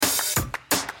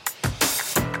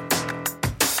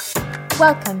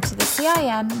Welcome to the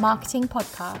CIM Marketing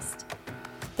Podcast.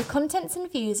 The contents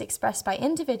and views expressed by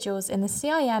individuals in the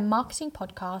CIM Marketing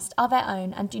Podcast are their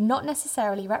own and do not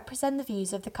necessarily represent the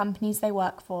views of the companies they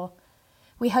work for.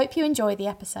 We hope you enjoy the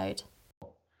episode.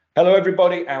 Hello,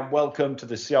 everybody, and welcome to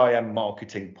the CIM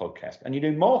Marketing Podcast. And you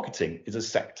know, marketing is a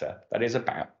sector that is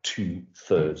about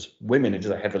 2/3 women. It is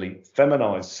a heavily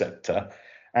feminized sector.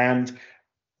 And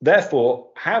therefore,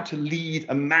 how to lead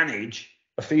and manage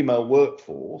a female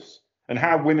workforce and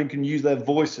how women can use their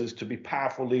voices to be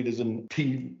powerful leaders and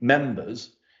team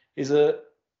members is a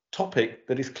topic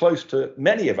that is close to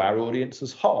many of our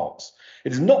audience's hearts.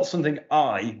 It is not something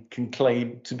I can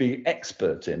claim to be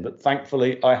expert in, but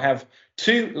thankfully I have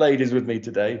two ladies with me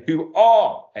today who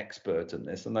are expert in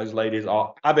this, and those ladies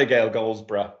are Abigail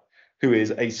Goldsborough, who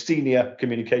is a Senior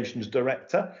Communications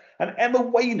Director, and Emma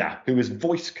Wayner, who is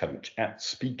Voice Coach at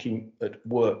Speaking at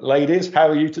Work. Ladies, how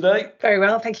are you today? Very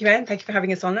well, thank you, Ben. Thank you for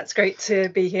having us on. It's great to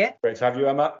be here. Great to have you,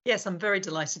 Emma. Yes, I'm very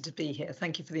delighted to be here.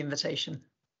 Thank you for the invitation.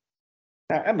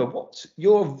 Now, Emma, what's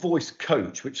your voice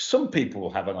coach, which some people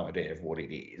will have an idea of what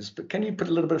it is, but can you put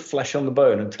a little bit of flesh on the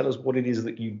bone and tell us what it is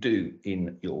that you do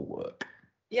in your work?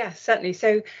 Yes, certainly.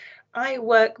 So I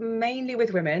work mainly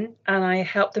with women and I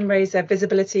help them raise their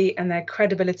visibility and their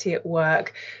credibility at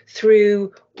work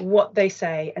through what they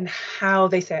say and how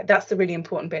they say it. That's the really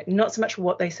important bit. Not so much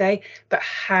what they say, but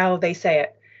how they say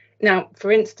it. Now,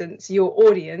 for instance, your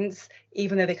audience,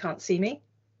 even though they can't see me,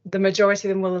 the majority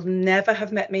of them will never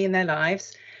have met me in their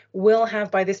lives, will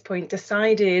have by this point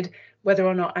decided whether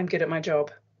or not I'm good at my job,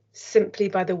 simply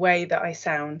by the way that I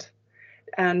sound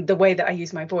and the way that I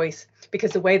use my voice,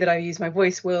 because the way that I use my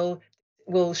voice will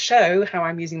show how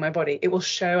I'm using my body. It will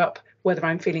show up whether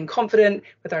I'm feeling confident,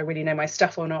 whether I really know my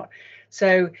stuff or not.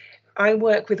 So I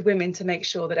work with women to make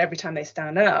sure that every time they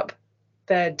stand up,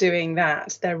 they're doing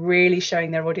that. They're really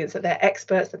showing their audience that they're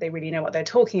experts, that they really know what they're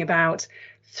talking about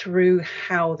through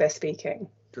how they're speaking.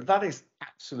 That is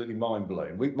absolutely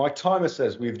mind-blowing. My timer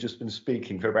says we've just been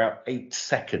speaking for about 8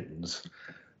 seconds.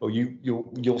 Or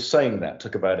you're saying that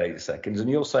took about 8 seconds, and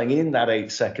you're saying in that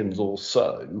 8 seconds or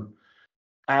so,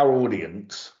 our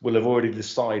audience will have already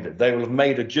decided. They will have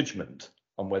made a judgment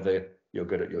on whether you're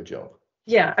good at your job.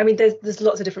 Yeah, I mean, there's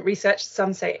lots of different research.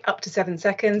 Some say up to 7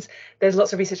 seconds. There's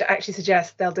lots of research that actually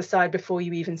suggests they'll decide before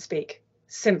you even speak,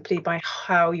 simply by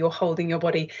how you're holding your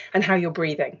body and how you're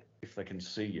breathing. If they can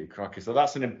see you, crikey. So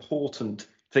that's an important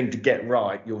thing to get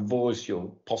right. Your voice,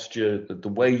 your posture, the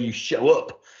way you show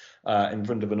up in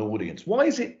front of an audience. Why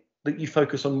is it that you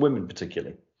focus on women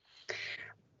particularly?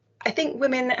 I think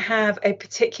women have a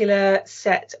particular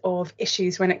set of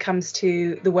issues when it comes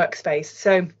to the workspace.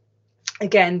 So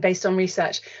again, based on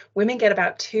research, women get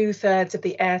about 2/3 of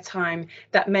the airtime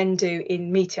that men do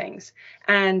in meetings.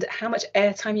 And how much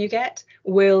airtime you get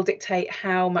will dictate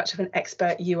how much of an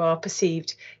expert you are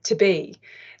perceived to be.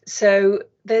 So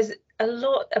there's a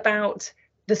lot about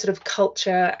the sort of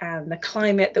culture and the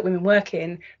climate that women work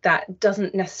in that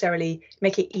doesn't necessarily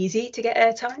make it easy to get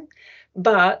airtime.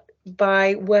 But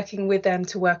by working with them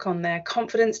to work on their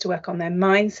confidence, to work on their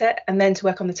mindset, and then to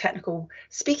work on the technical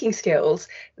speaking skills,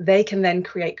 they can then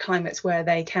create climates where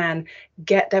they can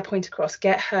get their point across,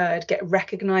 get heard, get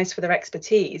recognized for their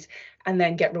expertise, and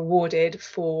then get rewarded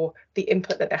for the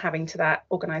input that they're having to that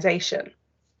organization.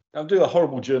 I'll do a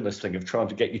horrible journalist thing of trying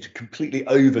to get you to completely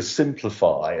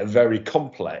oversimplify a very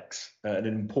complex and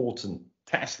important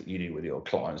task that you do with your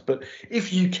clients. But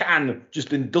if you can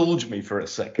just indulge me for a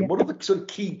second, what are the sort of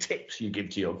key tips you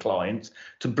give to your clients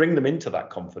to bring them into that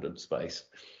confidence space?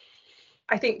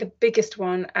 I think the biggest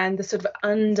one and the sort of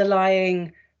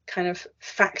underlying kind of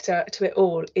factor to it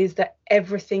all is that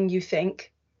everything you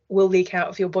think will leak out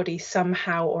of your body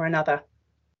somehow or another.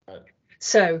 Right.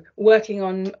 So working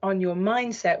on your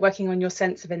mindset, working on your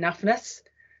sense of enoughness,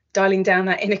 dialing down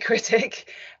that inner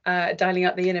critic, dialing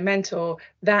up the inner mentor,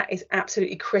 that is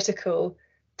absolutely critical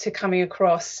to coming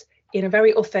across in a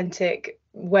very authentic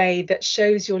way that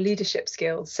shows your leadership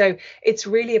skills. So it's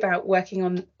really about working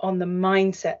on the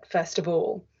mindset first of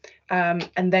all,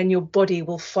 and then your body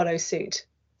will follow suit.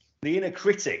 The inner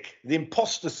critic, the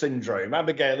imposter syndrome.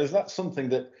 Abigail, is that something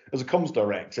that, as a comms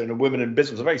director and a woman in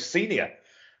business, a very senior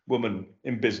woman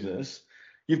in business,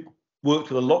 you've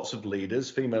worked with lots of leaders,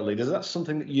 female leaders. That's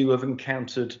something that you have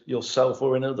encountered yourself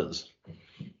or in others?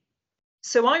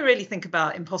 So I really think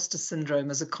about imposter syndrome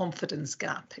as a confidence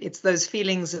gap. It's those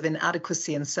feelings of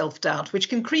inadequacy and self-doubt, which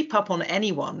can creep up on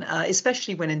anyone,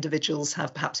 especially when individuals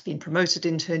have perhaps been promoted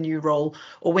into a new role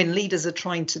or when leaders are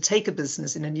trying to take a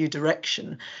business in a new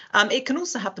direction. It can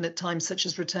also happen at times such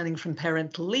as returning from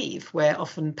parental leave, where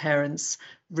often parents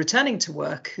returning to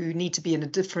work who need to be in a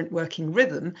different working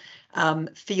rhythm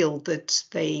feel that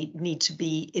they need to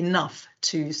be enough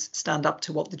to stand up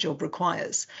to what the job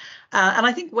requires. And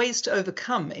I think ways to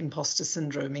overcome imposter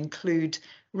syndrome include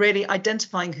really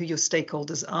identifying who your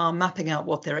stakeholders are, mapping out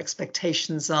what their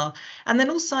expectations are, and then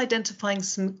also identifying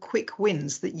some quick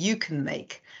wins that you can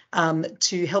make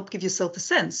to help give yourself a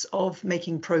sense of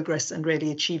making progress and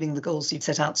really achieving the goals you've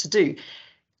set out to do.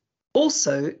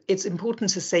 Also, it's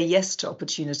important to say yes to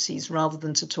opportunities rather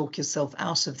than to talk yourself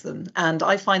out of them. And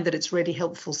I find that it's really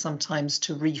helpful sometimes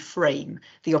to reframe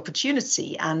the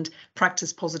opportunity and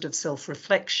practice positive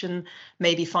self-reflection,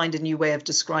 maybe find a new way of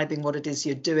describing what it is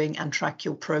you're doing and track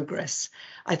your progress.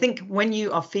 I think when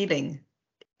you are feeling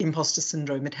imposter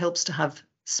syndrome, it helps to have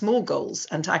small goals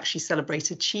and to actually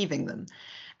celebrate achieving them.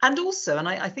 And also, and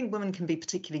I think women can be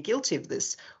particularly guilty of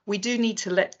this, we do need to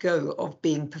let go of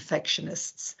being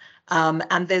perfectionists.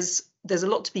 And there's a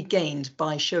lot to be gained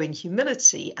by showing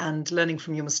humility and learning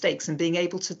from your mistakes and being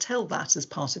able to tell that as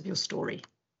part of your story.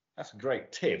 That's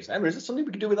great tips. Emma, is there something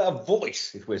we can do with our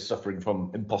voice if we're suffering from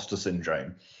imposter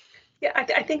syndrome? Yeah,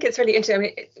 I think it's really interesting. I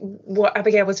mean, what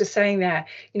Abigail was just saying there,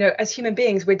 as human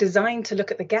beings, we're designed to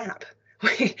look at the gap.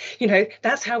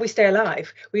 That's how we stay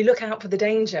alive. We look out for the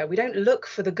danger. We don't look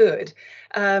for the good.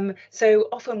 So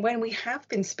often when we have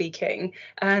been speaking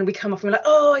and we come off and we're like,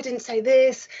 oh, I didn't say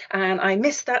this and I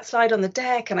missed that slide on the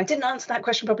deck and I didn't answer that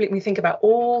question properly. And we think about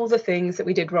all the things that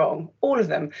we did wrong, all of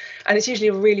them. And it's usually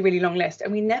a really, really long list.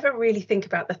 And we never really think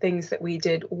about the things that we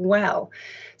did well.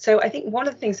 So I think one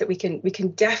of the things that we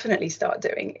can definitely start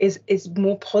doing is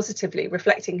more positively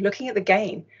reflecting, looking at the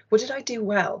gain. What did I do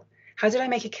well? How did I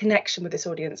make a connection with this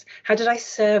audience? How did I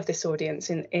serve this audience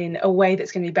in a way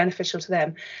that's going to be beneficial to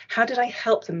them? How did I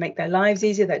help them make their lives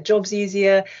easier, their jobs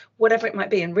easier, whatever it might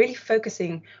be, and really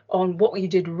focusing on what you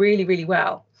did really, really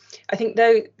well. I think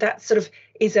though that sort of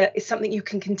is something you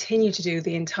can continue to do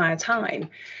the entire time.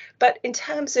 But in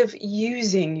terms of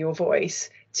using your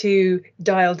voice to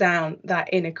dial down that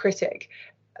inner critic,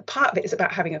 part of it is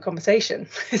about having a conversation.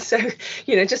 So,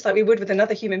 just like we would with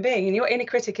another human being, and your inner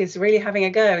critic is really having a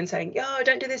go and saying, oh,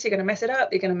 don't do this, you're going to mess it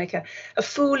up, you're going to make a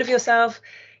fool of yourself.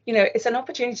 It's an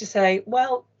opportunity to say,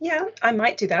 well, yeah, I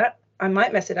might do that, I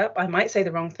might mess it up, I might say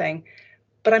the wrong thing,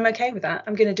 but I'm okay with that.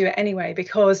 I'm going to do it anyway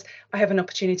because I have an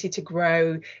opportunity to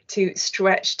grow, to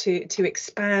stretch, to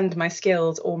expand my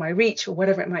skills or my reach or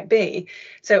whatever it might be.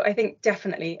 So I think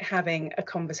definitely having a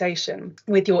conversation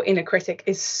with your inner critic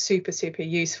is super, super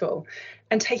useful.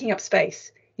 And taking up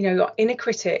space. Your inner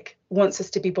critic wants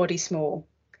us to be body small.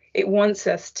 It wants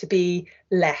us to be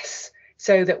less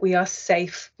so that we are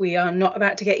safe. We are not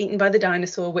about to get eaten by the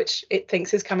dinosaur, which it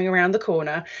thinks is coming around the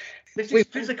corner. This is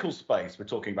physical space we're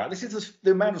talking about. This is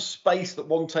the amount of space that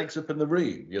one takes up in the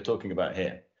room you're talking about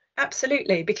here.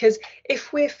 Absolutely, because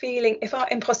if our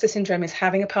imposter syndrome is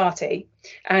having a party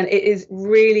and it is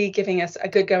really giving us a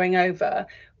good going over,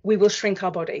 we will shrink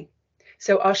our body.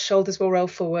 So our shoulders will roll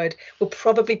forward. We'll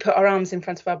probably put our arms in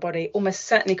front of our body, almost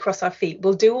certainly cross our feet.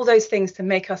 We'll do all those things to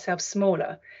make ourselves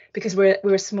smaller because we're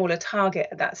a smaller target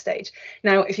at that stage.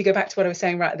 Now, if you go back to what I was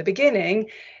saying right at the beginning,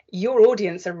 your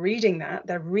audience are reading that.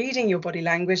 They're reading your body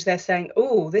language. They're saying,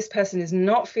 oh, this person is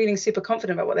not feeling super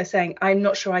confident about what they're saying. I'm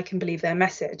not sure I can believe their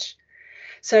message.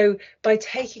 So by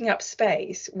taking up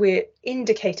space, we're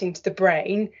indicating to the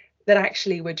brain that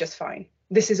actually we're just fine.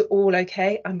 This is all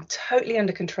okay. I'm totally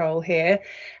under control here.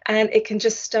 And it can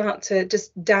just start to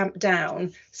just damp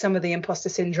down some of the imposter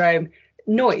syndrome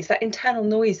noise, that internal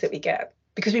noise that we get,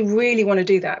 because we really want to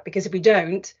do that. Because if we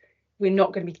don't, we're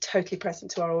not going to be totally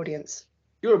present to our audience.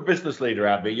 You're a business leader,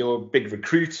 Abby. You're a big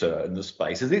recruiter in the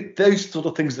space. Is it those sort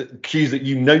of things, cues that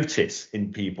you notice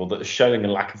in people that are showing a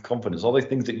lack of confidence? Are they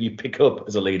things that you pick up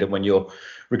as a leader when you're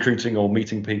recruiting or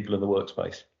meeting people in the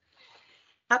workspace?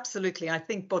 Absolutely. I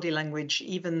think body language,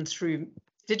 even through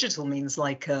digital means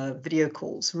like video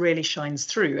calls, really shines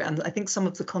through. And I think some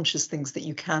of the conscious things that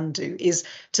you can do is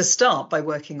to start by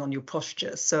working on your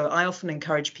posture. So I often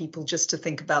encourage people just to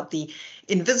think about the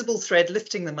invisible thread,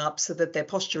 lifting them up so that their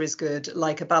posture is good.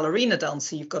 Like a ballerina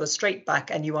dancer, you've got a straight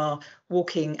back and you are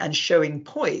walking and showing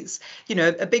poise.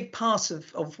 A big part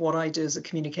of what I do as a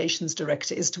communications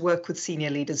director is to work with senior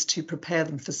leaders to prepare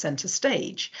them for center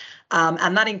stage.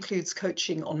 And that includes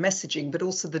coaching on messaging, but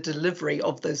also the delivery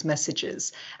of those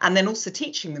messages. And then also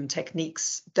teaching them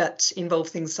techniques that involve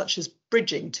things such as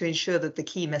bridging to ensure that the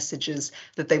key messages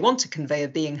that they want to convey are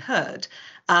being heard.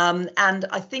 And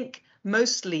I think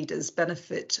most leaders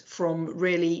benefit from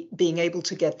really being able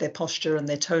to get their posture and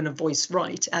their tone of voice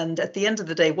right. And at the end of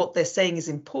the day, what they're saying is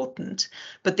important,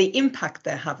 but the impact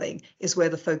they're having is where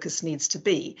the focus needs to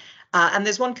be. And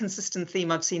there's one consistent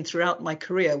theme I've seen throughout my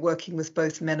career working with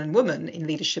both men and women in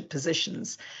leadership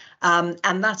positions. And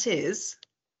that is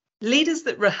leaders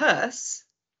that rehearse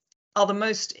are the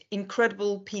most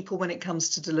incredible people when it comes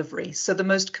to delivery. So the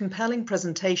most compelling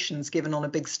presentations given on a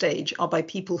big stage are by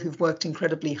people who've worked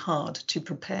incredibly hard to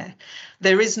prepare.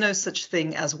 There is no such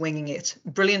thing as winging it.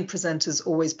 Brilliant presenters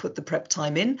always put the prep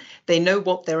time in. They know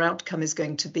what their outcome is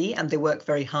going to be, and they work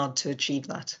very hard to achieve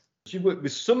that. You work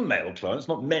with some male clients,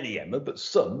 not many, Emma, but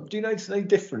some. Do you notice any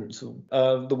difference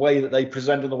the way that they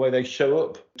present and the way they show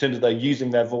up in terms of their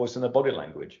using their voice and their body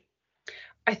language?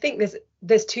 I think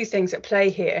there's two things at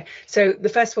play here. So the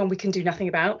first one we can do nothing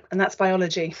about, and that's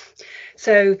biology.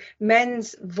 So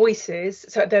men's voices,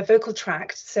 so their vocal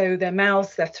tract, so their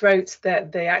mouths, their throats,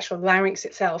 the actual larynx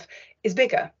itself is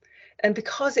bigger. And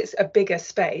because it's a bigger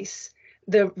space,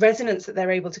 the resonance that they're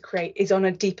able to create is on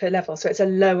a deeper level. So it's a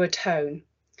lower tone.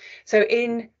 So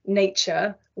in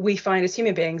nature, we find as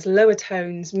human beings, lower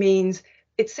tones means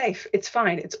it's safe, it's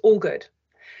fine, it's all good.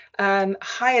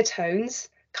 Higher tones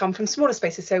come from smaller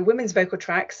spaces. So women's vocal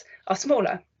tracts are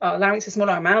smaller, our larynx is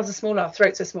smaller, our mouths are smaller, our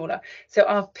throats are smaller. So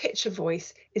our pitch of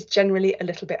voice is generally a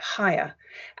little bit higher.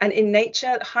 And in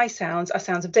nature, high sounds are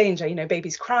sounds of danger,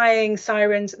 babies crying,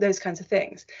 sirens, those kinds of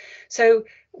things. So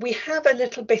we have a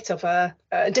little bit of a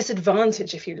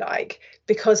disadvantage, if you like,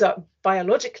 because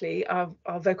biologically our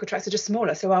vocal tracts are just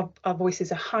smaller, so our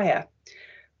voices are higher.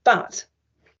 But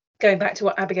going back to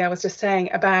what Abigail was just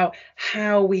saying about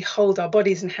how we hold our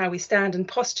bodies and how we stand and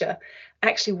posture,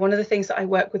 actually one of the things that I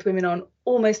work with women on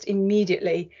almost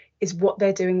immediately is what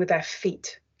they're doing with their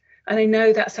feet. And I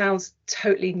know that sounds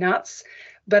totally nuts,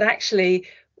 but actually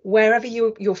wherever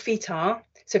your feet are,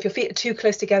 so if your feet are too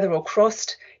close together or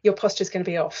crossed, your posture is going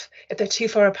to be off. If they're too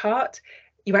far apart,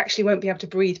 you actually won't be able to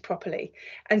breathe properly.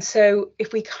 And so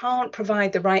if we can't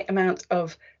provide the right amount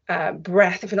of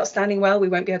breath, if we're not standing well, we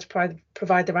won't be able to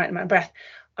provide the right amount of breath.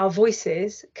 Our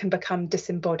voices can become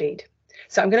disembodied.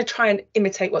 So I'm going to try and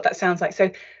imitate what that sounds like.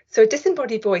 So a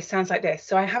disembodied voice sounds like this.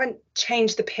 So I haven't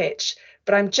changed the pitch,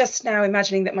 but I'm just now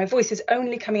imagining that my voice is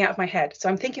only coming out of my head. So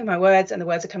I'm thinking of my words and the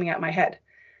words are coming out of my head.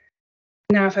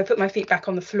 Now, if I put my feet back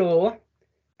on the floor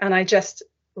and I just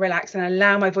relax and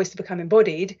allow my voice to become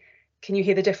embodied, can you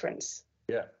hear the difference?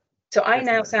 Yeah. So I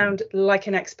now sound like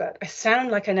an expert. I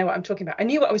sound like I know what I'm talking about. I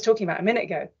knew what I was talking about a minute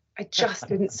ago. I just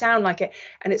didn't sound like it.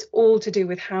 And it's all to do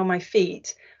with how my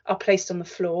feet are placed on the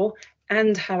floor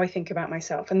and how I think about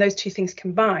myself. And those two things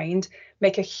combined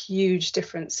make a huge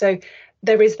difference. So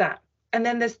there is that. And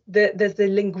then there's the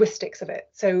linguistics of it.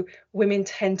 So women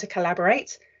tend to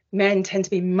collaborate. Men tend to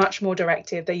be much more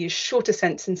directive. They use shorter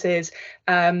sentences.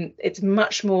 It's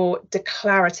much more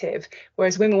declarative,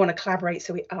 whereas women want to collaborate,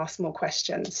 so we ask more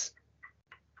questions.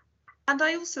 And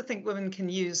I also think women can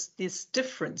use this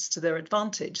difference to their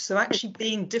advantage. So actually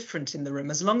being different in the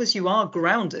room, as long as you are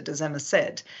grounded, as Emma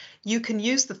said, you can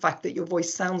use the fact that your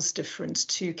voice sounds different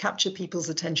to capture people's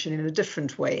attention in a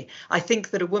different way. I think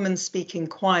that a woman speaking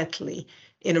quietly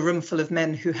in a room full of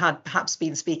men who had perhaps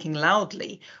been speaking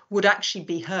loudly would actually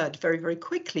be heard very, very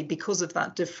quickly because of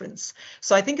that difference.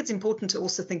 So I think it's important to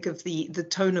also think of the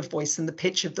tone of voice and the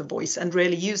pitch of the voice and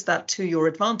really use that to your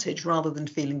advantage rather than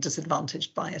feeling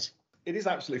disadvantaged by it. It is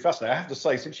absolutely fascinating. I have to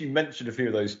say, since you mentioned a few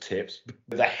of those tips,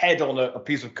 the head on a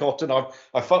piece of cotton,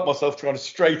 I felt myself trying to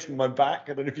straighten my back.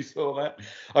 I don't know if you saw that.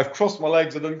 I've crossed my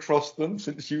legs and uncrossed them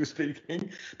since you were speaking.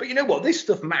 But you know what? This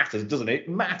stuff matters, doesn't it? It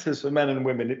matters for men and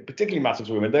women. It particularly matters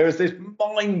for women. There is this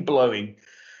mind-blowing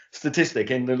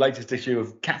statistic in the latest issue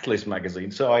of Catalyst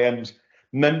magazine, CIM's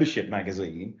membership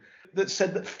magazine, that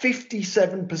said that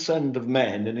 57% of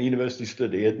men in a university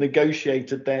study had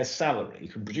negotiated their salary,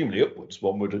 presumably upwards,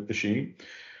 one would assume,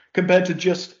 compared to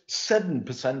just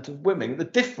 7% of women. The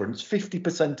difference, 50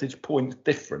 percentage point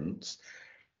difference,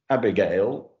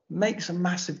 Abigail, makes a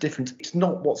massive difference. It's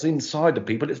not what's inside of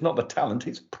people, it's not the talent,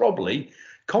 it's probably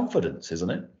confidence,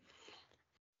 isn't it?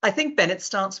 I think, Ben, it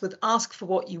starts with ask for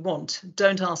what you want.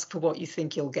 Don't ask for what you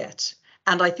think you'll get.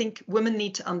 And I think women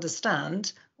need to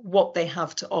understand what they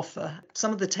have to offer.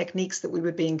 Some of the techniques that we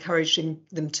would be encouraging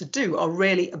them to do are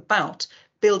really about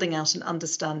building out and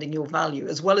understanding your value,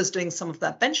 as well as doing some of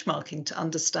that benchmarking to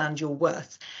understand your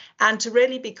worth, and to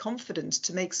really be confident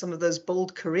to make some of those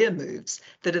bold career moves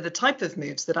that are the type of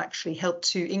moves that actually help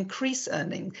to increase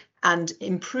earning and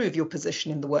improve your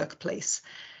position in the workplace.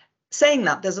 Saying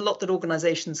that, there's a lot that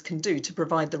organisations can do to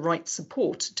provide the right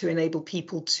support to enable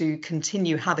people to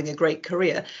continue having a great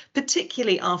career,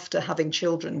 particularly after having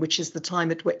children, which is the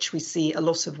time at which we see a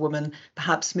lot of women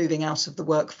perhaps moving out of the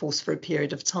workforce for a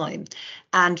period of time.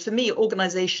 And for me,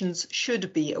 organisations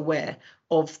should be aware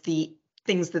of the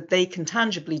things that they can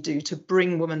tangibly do to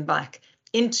bring women back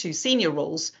into senior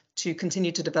roles to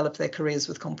continue to develop their careers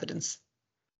with confidence.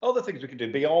 Other things we can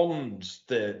do beyond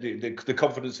the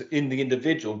confidence in the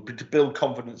individual, to build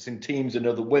confidence in teams and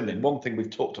other women. One thing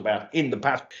we've talked about in the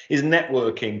past is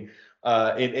networking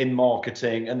in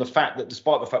marketing, and the fact that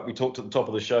despite the fact we talked at the top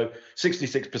of the show,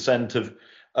 66% of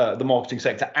the marketing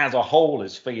sector as a whole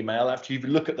is female. After you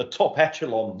look at the top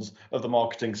echelons of the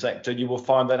marketing sector, you will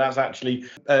find that that's actually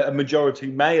a majority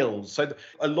males. So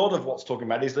a lot of what's talking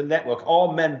about is the network.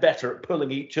 Are men better at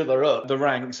pulling each other up the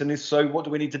ranks? And if so, what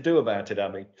do we need to do about it,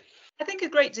 Abby? I think a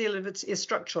great deal of it is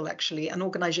structural, actually, and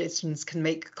organisations can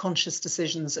make conscious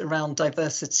decisions around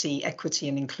diversity, equity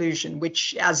and inclusion,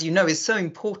 which, as you know, is so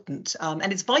important.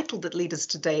 And it's vital that leaders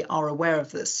today are aware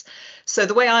of this. So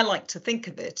the way I like to think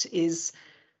of it is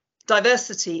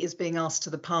diversity is being asked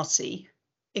to the party,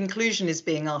 inclusion is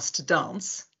being asked to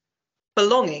dance,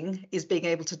 belonging is being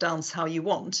able to dance how you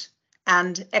want,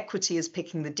 and equity is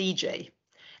picking the DJ.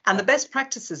 And the best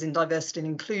practices in diversity and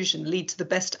inclusion lead to the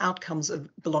best outcomes of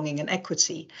belonging and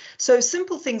equity. So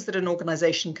simple things that an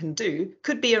organisation can do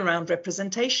could be around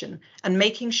representation and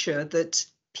making sure that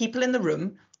people in the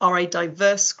room are a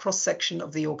diverse cross-section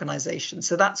of the organisation.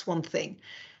 So that's one thing.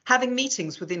 Having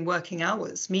meetings within working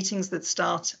hours, meetings that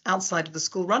start outside of the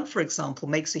school run, for example,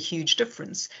 makes a huge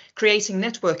difference. Creating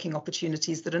networking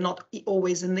opportunities that are not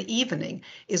always in the evening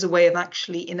is a way of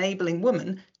actually enabling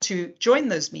women to join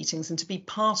those meetings and to be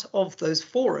part of those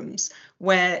forums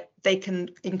where they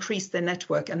can increase their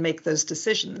network and make those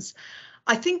decisions.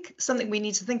 I think something we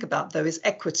need to think about, though, is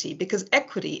equity, because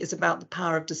equity is about the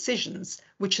power of decisions,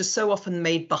 which are so often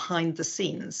made behind the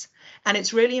scenes. And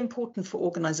it's really important for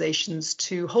organisations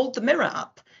to hold the mirror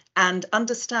up and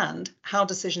understand how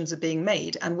decisions are being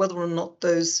made and whether or not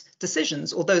those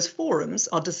decisions or those forums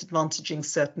are disadvantaging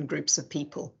certain groups of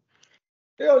people.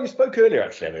 Yeah, you spoke earlier,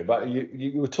 actually, Emily, but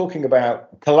you were talking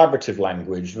about collaborative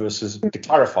language versus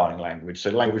clarifying language.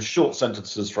 So language, short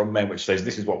sentences from men, which says,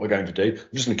 this is what we're going to do.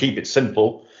 I'm just going to keep it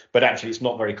simple, but actually it's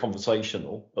not very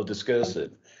conversational or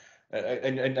discursive.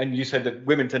 And you said that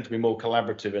women tend to be more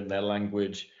collaborative in their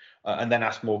language and then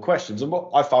ask more questions. And what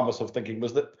I found myself thinking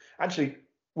was that actually,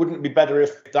 wouldn't it be better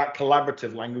if that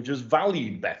collaborative language was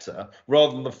valued better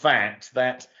rather than the fact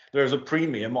that there is a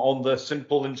premium on the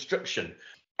simple instruction?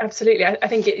 Absolutely. I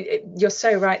think you're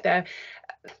so right there.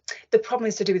 The problem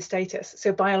is to do with status.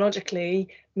 So biologically,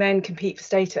 men compete for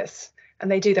status, and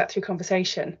they do that through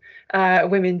conversation.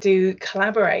 Women do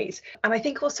collaborate. And I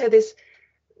think also there's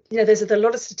a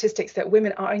lot of statistics that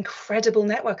women are incredible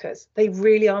networkers. They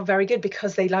really are very good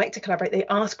because they like to collaborate. They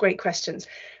ask great questions,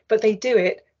 but they do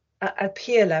it at a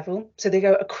peer level. So they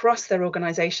go across their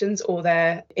organizations or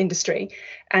their industry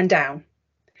and down.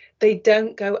 They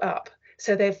don't go up.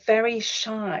 So they're very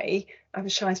shy.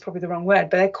 Shy is probably the wrong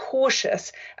word, but they're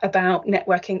cautious about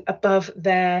networking above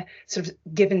their sort of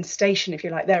given station, if you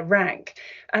like, their rank.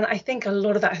 And I think a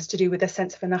lot of that has to do with their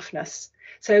sense of enoughness.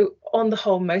 So on the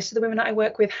whole, most of the women that I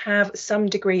work with have some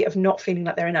degree of not feeling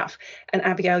like they're enough. And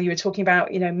Abigail, you were talking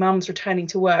about, mums returning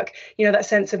to work, that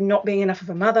sense of not being enough of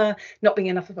a mother, not being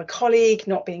enough of a colleague,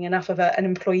 not being enough of an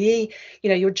employee.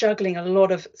 You're juggling a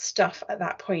lot of stuff at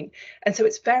that point. And so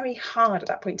it's very hard at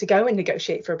that point to go and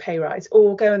negotiate for a pay rise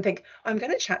or go and think, I'm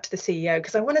going to chat to the CEO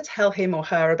because I want to tell him or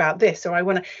her about this, or I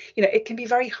want to, it can be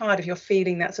very hard if you're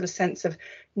feeling that sort of sense of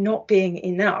not being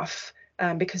enough.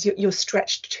 Because you're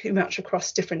stretched too much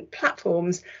across different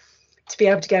platforms to be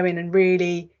able to go in and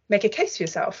really make a case for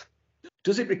yourself.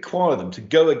 Does it require them to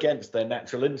go against their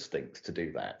natural instincts to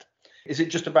do that? Is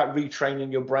it just about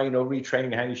retraining your brain or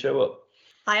retraining how you show up?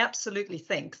 I absolutely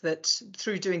think that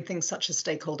through doing things such as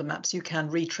stakeholder maps, you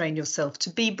can retrain yourself to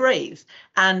be brave.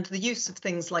 And the use of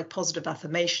things like positive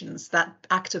affirmations, that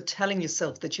act of telling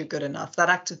yourself that you're good enough, that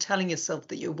act of telling yourself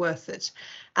that you're worth it,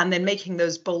 and then making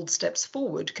those bold steps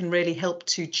forward can really help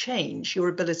to change your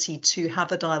ability to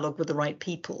have a dialogue with the right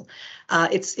people.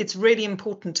 It's really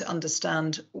important to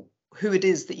understand who it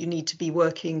is that you need to be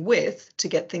working with to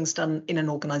get things done in an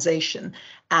organization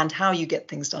and how you get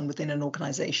things done within an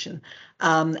organization.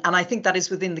 And I think that is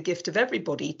within the gift of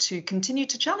everybody to continue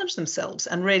to challenge themselves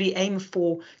and really aim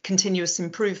for continuous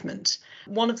improvement.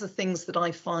 One of the things that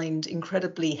I find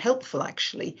incredibly helpful,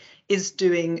 actually, is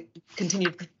doing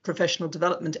continued professional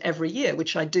development every year,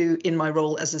 which I do in my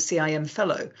role as a CIM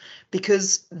fellow,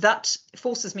 because that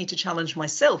forces me to challenge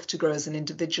myself to grow as an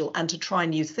individual and to try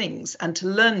new things and to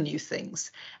learn new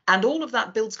things. And all of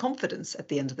that builds confidence at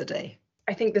the end of the day.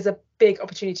 I think there's a big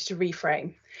opportunity to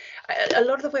reframe. A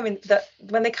lot of the women that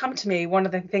when they come to me, one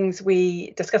of the things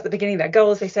we discuss at the beginning of their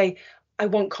goals, they say, I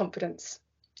want confidence.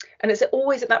 And it's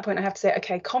always at that point I have to say,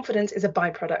 okay, confidence is a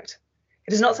byproduct.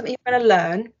 It is not something you're going to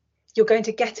learn. You're going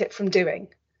to get it from doing.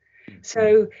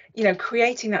 So,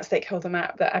 creating that stakeholder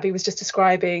map that Abby was just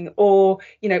describing, or,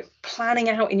 planning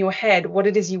out in your head what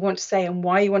it is you want to say and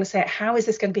why you want to say it. How is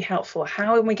this going to be helpful?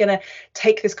 How are we going to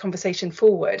take this conversation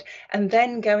forward? And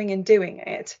then going and doing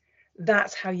it.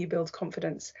 That's how you build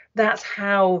confidence. That's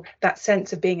how that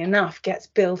sense of being enough gets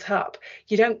built up.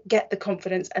 You don't get the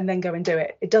confidence and then go and do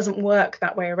it. It doesn't work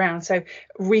that way around. So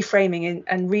reframing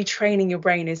and retraining your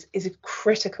brain is a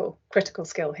critical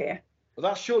skill here. Well,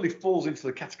 that surely falls into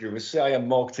the category of a CIM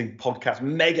marketing podcast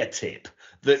mega tip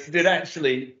that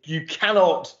actually you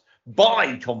cannot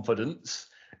buy confidence.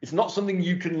 It's not something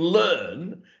you can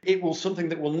learn. It will something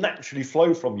that will naturally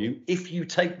flow from you if you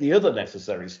take the other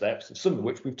necessary steps, some of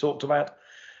which we've talked about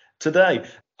today.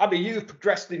 Abby, you've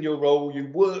progressed in your role. You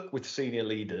work with senior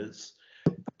leaders.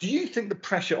 Do you think the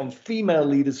pressure on female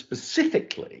leaders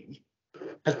specifically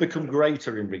has become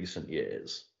greater in recent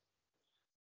years?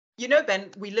 Ben,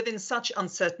 we live in such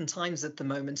uncertain times at the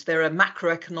moment. There are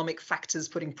macroeconomic factors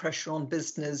putting pressure on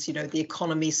business, the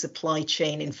economy, supply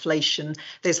chain, inflation.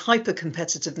 There's hyper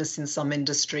competitiveness in some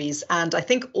industries. And I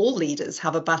think all leaders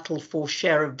have a battle for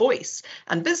share of voice,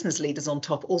 and business leaders on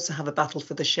top also have a battle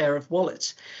for the share of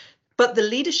wallet. But the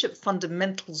leadership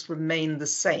fundamentals remain the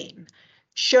same.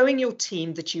 Showing your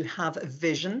team that you have a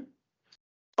vision,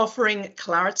 offering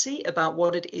clarity about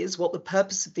what it is, what the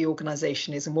purpose of the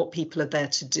organization is and what people are there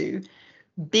to do,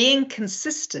 being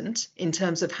consistent in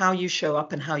terms of how you show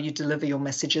up and how you deliver your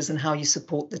messages and how you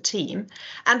support the team,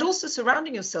 and also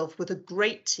surrounding yourself with a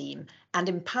great team and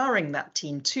empowering that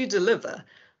team to deliver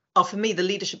are, for me, the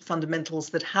leadership fundamentals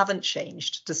that haven't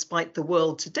changed, despite the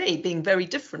world today being very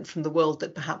different from the world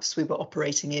that perhaps we were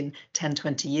operating in 10,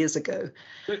 20 years ago.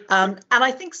 And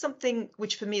I think something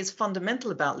which for me is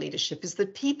fundamental about leadership is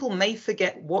that people may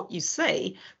forget what you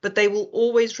say, but they will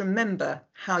always remember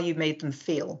how you made them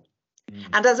feel.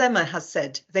 And as Emma has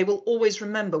said, they will always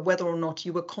remember whether or not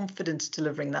you were confident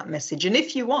delivering that message. And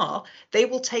if you are, they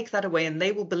will take that away and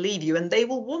they will believe you and they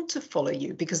will want to follow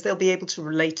you because they'll be able to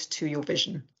relate to your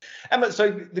vision. Emma, so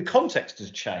the context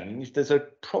has changed. There's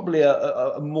probably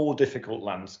a more difficult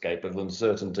landscape of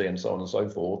uncertainty and so on and so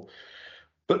forth.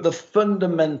 But the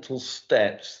fundamental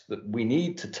steps that we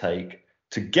need to take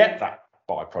to get that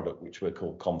byproduct, which we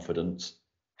call confidence,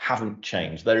 haven't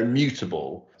changed. They're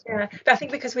immutable. Yeah, but I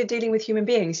think because we're dealing with human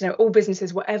beings, all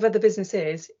businesses, whatever the business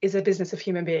is a business of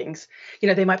human beings.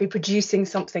 They might be producing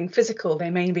something physical, they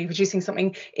may be producing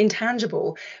something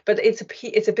intangible, but it's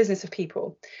a business of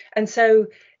people. And so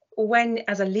when,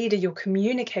 as a leader, you're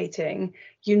communicating,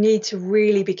 you need to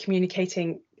really be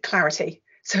communicating clarity.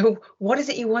 So what is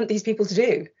it you want these people to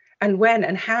do? And when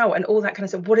and how and all that kind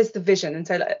of stuff. What is the vision? And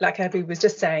so like Abby was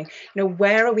just saying,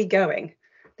 where are we going?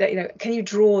 That, can you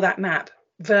draw that map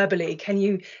verbally? Can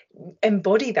you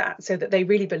embody that so that they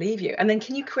really believe you? And then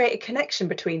can you create a connection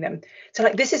between them? So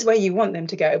this is where you want them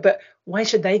to go, but why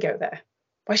should they go there?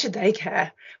 Why should they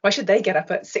care? Why should they get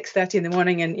up at 6:30 in the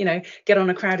morning and, get on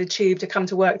a crowded tube to come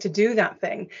to work to do that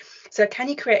thing? So can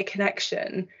you create a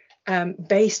connection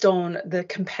based on the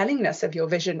compellingness of your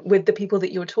vision with the people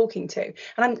that you're talking to?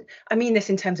 And I mean this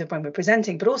in terms of when we're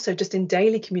presenting, but also just in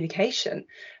daily communication.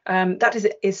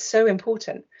 That is so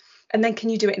important. And then can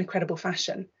you do it in a credible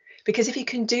fashion? Because if you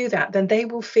can do that, then they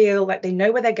will feel like they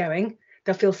know where they're going.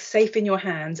 They'll feel safe in your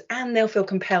hands and they'll feel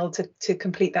compelled to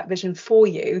complete that vision for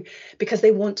you because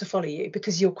they want to follow you,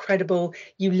 because you're credible,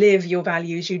 you live your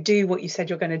values, you do what you said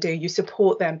you're going to do, you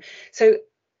support them. So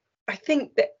I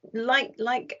think that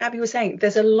like Abby was saying,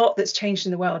 there's a lot that's changed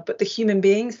in the world, but the human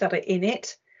beings that are in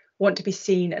it want to be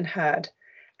seen and heard.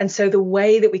 And so the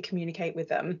way that we communicate with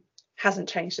them hasn't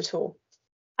changed at all.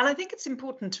 And I think it's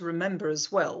important to remember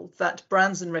as well that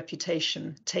brands and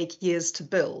reputation take years to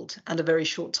build and a very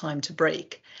short time to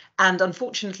break. And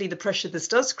unfortunately, the pressure this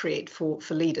does create for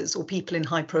leaders or people in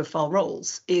high profile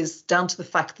roles is down to the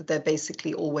fact that they're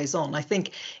basically always on. I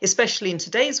think, especially in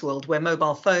today's world where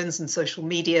mobile phones and social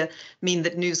media mean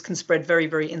that news can spread very,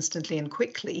 very instantly and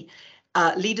quickly,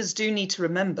 leaders do need to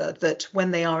remember that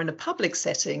when they are in a public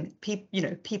setting,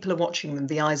 people are watching them,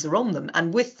 the eyes are on them.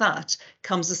 And with that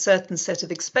comes a certain set of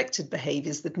expected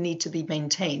behaviours that need to be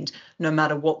maintained no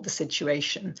matter what the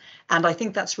situation. And I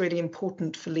think that's really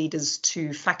important for leaders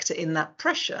to factor in that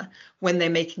pressure when they're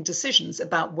making decisions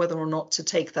about whether or not to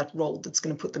take that role that's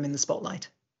going to put them in the spotlight.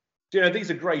 These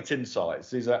are great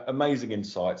insights. These are amazing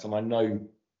insights. And I know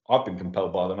I've been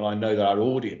compelled by them, and I know that our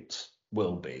audience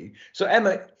will be. So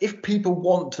Emma, if people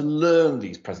want to learn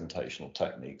these presentational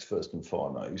techniques first and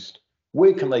foremost,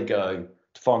 where can they go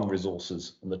to find the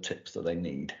resources and the tips that they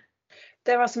need?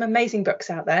 There are some amazing books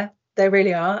out there. There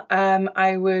really are.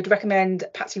 I would recommend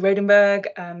Patsy Rodenberg.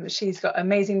 She's got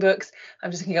amazing books.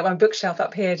 I'm just looking at my bookshelf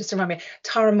up here just to remind me.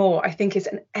 Tara Moore, I think, is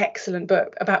an excellent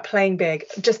book about playing big.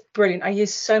 Just brilliant. I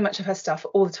use so much of her stuff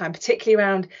all the time, particularly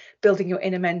around building your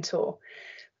inner mentor.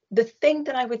 The thing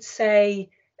that I would say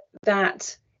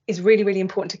that is really, really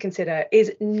important to consider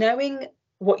is knowing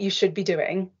what you should be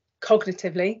doing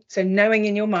cognitively. So knowing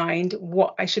in your mind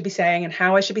what I should be saying and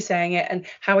how I should be saying it and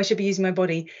how I should be using my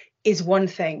body is one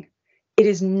thing. It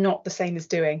is not the same as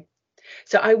doing.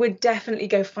 So I would definitely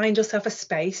go find yourself a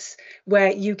space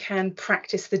where you can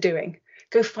practice the doing.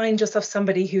 Go find yourself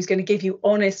somebody who's going to give you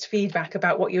honest feedback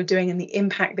about what you're doing and the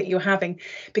impact that you're having,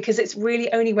 because it's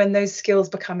really only when those skills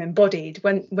become embodied,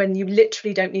 when you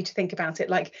literally don't need to think about it.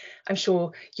 Like, I'm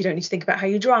sure you don't need to think about how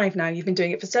you drive now. You've been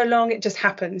doing it for so long, it just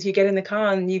happens. You get in the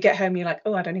car and you get home, you're like,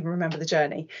 oh, I don't even remember the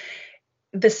journey.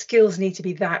 The skills need to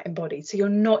be that embodied. So you're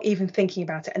not even thinking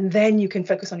about it. And then you can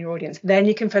focus on your audience. Then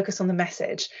you can focus on the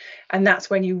message. And that's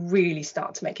when you really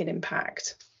start to make an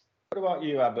impact. What about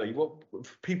you, Abby? What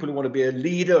people who want to be a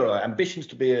leader or ambitions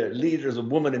to be a leader as a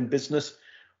woman in business,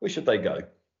 where should they go?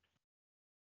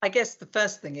 I guess the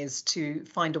first thing is to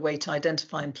find a way to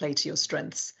identify and play to your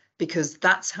strengths, because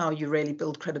that's how you really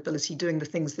build credibility, doing the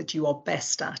things that you are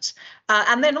best at.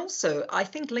 And then also, I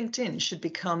think LinkedIn should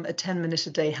become a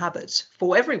 10-minute-a-day habit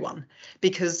for everyone,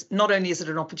 because not only is it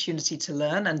an opportunity to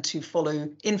learn and to follow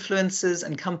influencers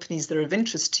and companies that are of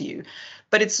interest to you,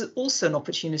 but it's also an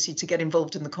opportunity to get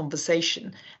involved in the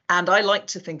conversation. And I like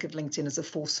to think of LinkedIn as a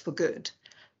force for good.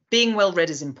 Being well read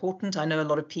is important. I know a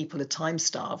lot of people are time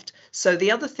starved. So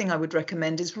the other thing I would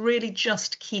recommend is really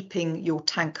just keeping your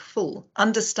tank full,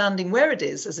 understanding where it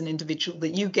is as an individual that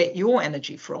you get your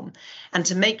energy from, and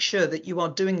to make sure that you are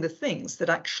doing the things that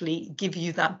actually give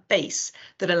you that base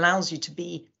that allows you to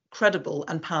be credible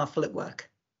and powerful at work.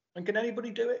 And can anybody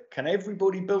do it? Can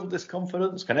everybody build this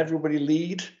confidence? Can everybody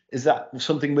lead? Is that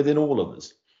something within all of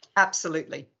us?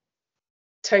 Absolutely.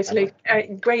 Totally.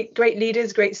 Great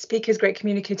leaders, great speakers, great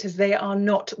communicators. They are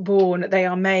not born, they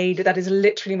are made. That is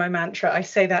literally my mantra. I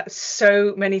say that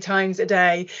so many times a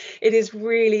day. It is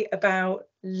really about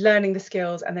learning the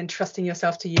skills and then trusting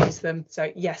yourself to use them.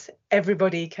 So yes,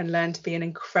 everybody can learn to be an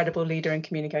incredible leader and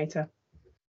communicator.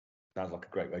 Sounds like a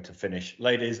great way to finish.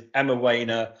 Ladies, Emma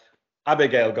Wainer,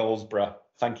 Abigail Goldsborough,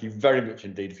 thank you very much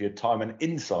indeed for your time and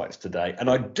insights today.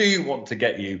 And I do want to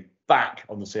get you back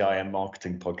on the CIM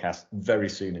Marketing Podcast very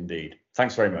soon indeed.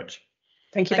 Thanks very much.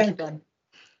 Thank you, Ben.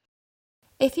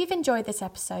 If you've enjoyed this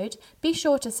episode, be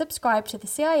sure to subscribe to the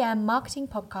CIM Marketing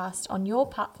Podcast on your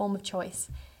platform of choice.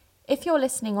 If you're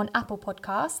listening on Apple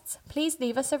Podcasts, please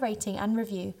leave us a rating and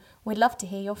review. We'd love to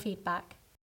hear your feedback.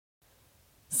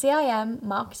 CIM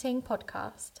Marketing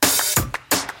Podcast.